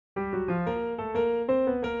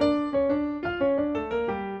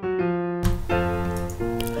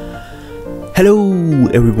Hello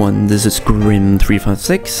everyone, this is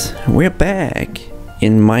Grim356. We're back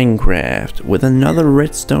in Minecraft with another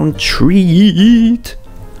redstone treat.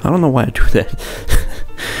 I don't know why I do that.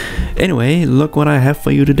 Anyway, look what I have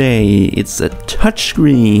for you today. It's a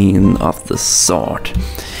touchscreen of the sort.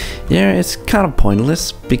 Yeah, it's kind of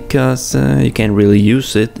pointless because you can't really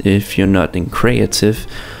use it if you're not in creative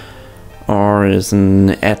or as an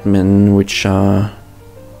admin, which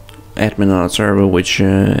admin on a server which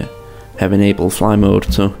have enabled fly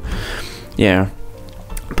mode. So yeah,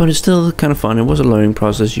 but it's still kind of fun. It was a learning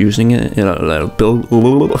process using it,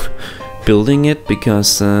 building it,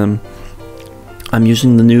 because I'm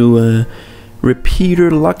using the new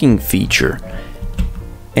repeater locking feature,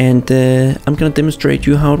 and I'm gonna demonstrate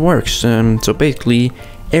you how it works. So basically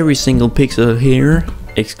every single pixel here,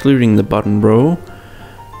 excluding the bottom row,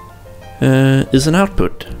 is an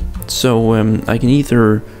output. So I can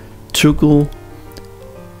either toggle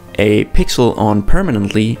a pixel on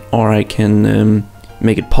permanently, or I can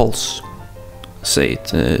make it pulse, say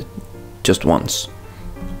it just once.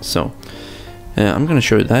 So I'm gonna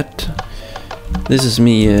show you that. This is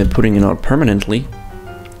me putting it out permanently.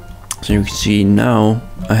 So you can see now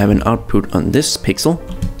I have an output on this pixel.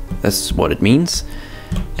 That's what it means.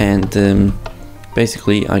 And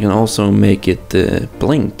basically I can also make it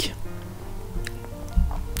blink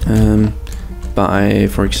by,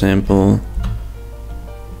 for example,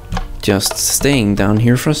 just staying down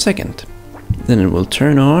here for a second. Then it will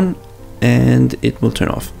turn on and it will turn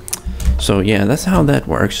off. So yeah, that's how that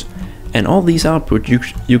works. And all these outputs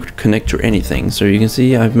you could connect to anything. So you can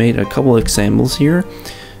see I've made a couple of examples here.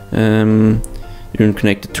 You can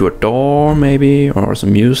connect it to a door maybe, or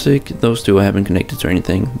some music. Those two I haven't connected to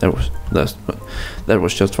anything. That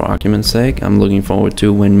was just for argument's sake. I'm looking forward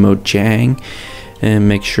to when Mojang and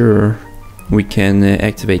make sure we can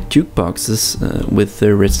activate jukeboxes with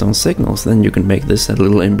the redstone signals. Then you can make this a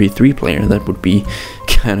little MP3 player. That would be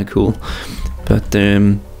kind of cool. But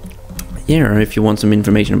yeah, if you want some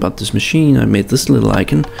information about this machine, I made this little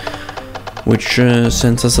icon which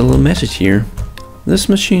sends us a little message here. This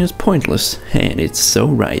machine is pointless, and it's so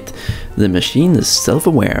right. The machine is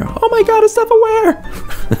self-aware. Oh my god, it's self-aware!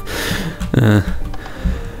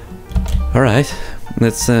 Alright,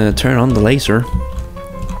 let's turn on the laser.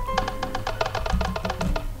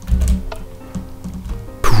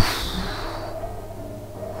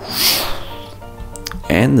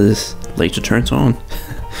 And this laser turns on.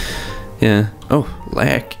 Yeah. Oh,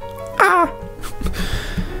 lag. Ah!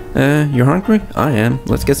 You're hungry? I am.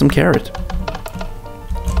 Let's get some carrot.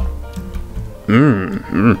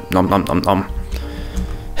 Nom nom nom nom.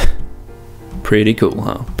 Pretty cool,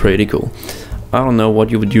 huh? Pretty cool. I don't know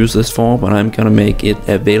what you would use this for, but I'm gonna make it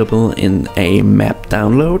available in a map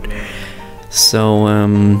download. So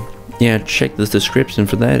yeah, check the description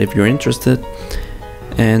for that if you're interested.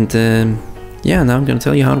 And yeah, now I'm gonna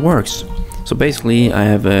tell you how it works. So basically I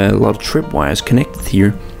have a lot of tripwires connected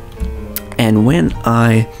here, and when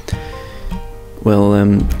I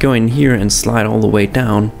go in here and slide all the way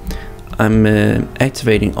down, I'm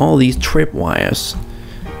activating all these tripwires,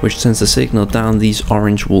 which sends a signal down these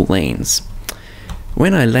orange wool lanes.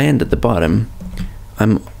 When I land at the bottom,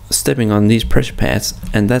 I'm stepping on these pressure pads,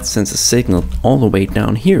 and that sends a signal all the way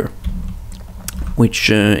down here,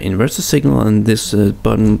 which inverts the signal on this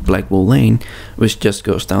bottom black wool lane, which just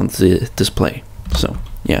goes down to the display. So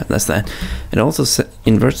yeah, that's that. It also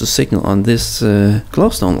inverts the signal on this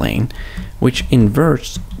glowstone lane, which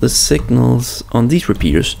inverts the signals on these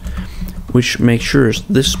repeaters, which makes sure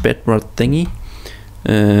this bedrock thingy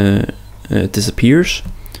disappears,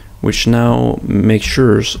 which now makes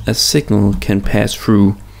sure a signal can pass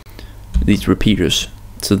through these repeaters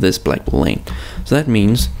to this black wool lane. So that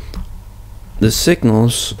means the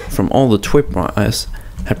signals from all the tripwires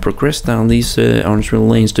have progressed down these orange wool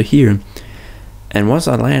lanes to here, and once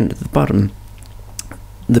I land at the bottom,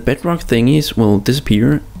 the bedrock thingies will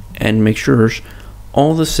disappear and make sure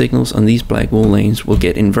all the signals on these black wool lanes will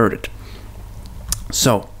get inverted.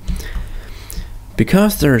 So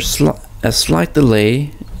because there's a slight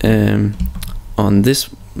delay on this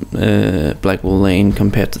black wool lane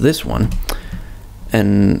compared to this one,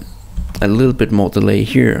 and a little bit more delay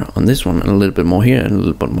here on this one, and a little bit more here, and a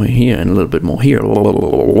little bit more here, and a little bit more here.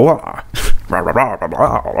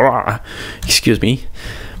 Excuse me.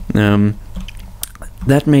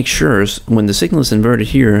 That makes sure when the signal is inverted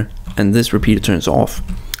here and this repeater turns off,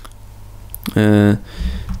 then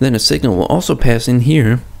a signal will also pass in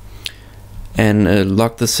here and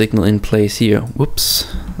lock the signal in place here. Whoops,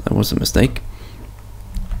 that was a mistake.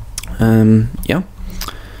 Yeah.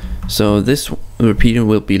 So this repeater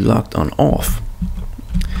will be locked on off.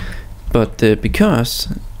 But because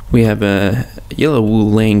we have a yellow wool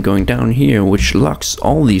lane going down here, which locks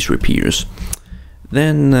all these repeaters.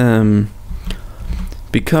 Then,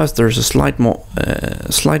 because there's a slight more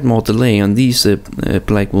delay on these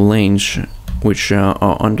black wool lanes, which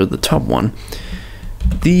are under the top one,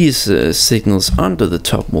 these signals under the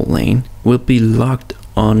top wool lane will be locked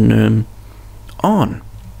on,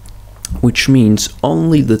 which means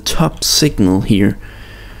only the top signal here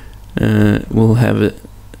will have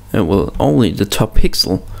only the top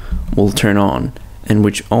pixel will turn on, and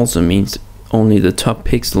which also means only the top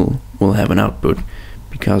pixel will have an output,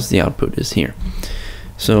 because the output is here.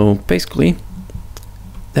 So basically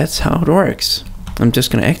that's how it works. I'm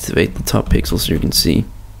just gonna activate the top pixel so you can see.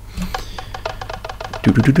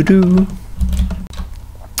 The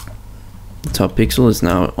top pixel is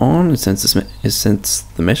now on. It sends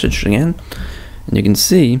the message again, and you can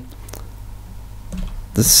see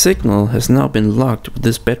the signal has now been locked with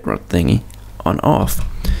this bedrock thingy on off,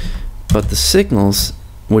 but the signals,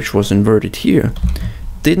 which was inverted here,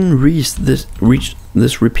 didn't reach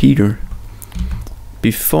this repeater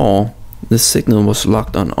before the signal was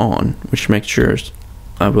locked on, which makes sure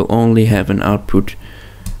I will only have an output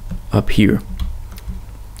up here.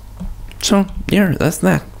 So yeah, that's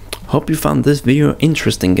that. Hope you found this video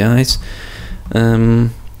interesting, guys. Yeah,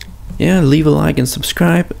 leave a like and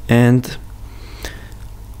subscribe, and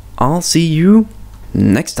I'll see you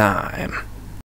next time.